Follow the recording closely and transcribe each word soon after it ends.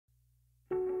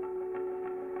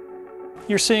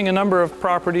You're seeing a number of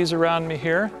properties around me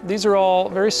here. These are all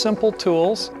very simple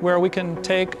tools where we can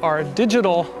take our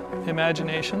digital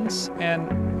imaginations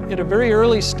and at a very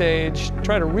early stage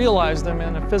try to realize them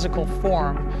in a physical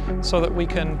form so that we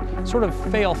can sort of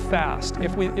fail fast.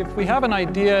 If we have an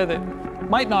idea that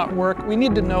might not work, we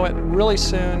need to know it really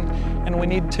soon and we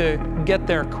need to get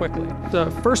there quickly. The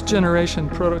first generation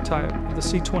prototype of the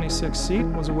C26 seat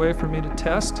was a way for me to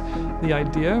test the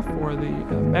idea for the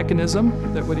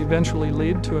mechanism that would eventually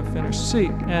lead to a finished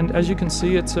seat. And as you can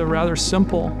see, it's a rather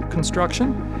simple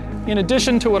construction. In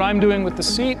addition to what I'm doing with the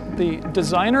seat, the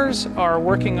designers are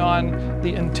working on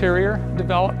the interior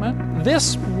development.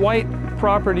 This white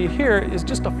property here is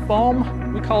just a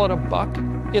foam, we call it a buck.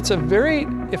 It's a very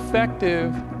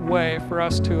effective way for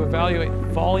us to evaluate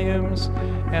volumes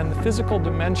and the physical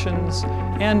dimensions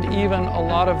and even a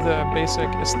lot of the basic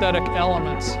aesthetic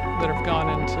elements that have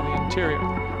gone into the interior.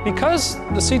 Because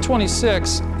the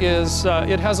C26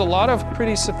 it has a lot of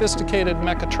pretty sophisticated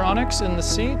mechatronics in the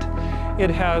seat.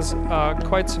 It has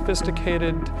quite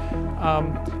sophisticated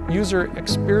user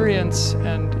experience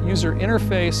and user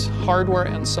interface hardware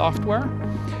and software.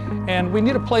 And we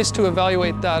need a place to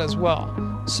evaluate that as well.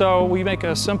 So we make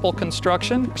a simple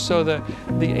construction so the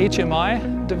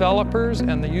HMI developers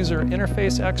and the user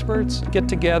interface experts get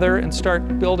together and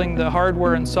start building the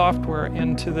hardware and software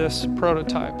into this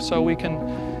prototype. So we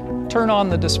can turn on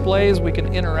the displays, we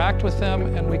can interact with them,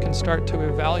 and we can start to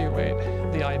evaluate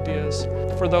the ideas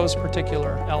for those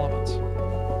particular elements.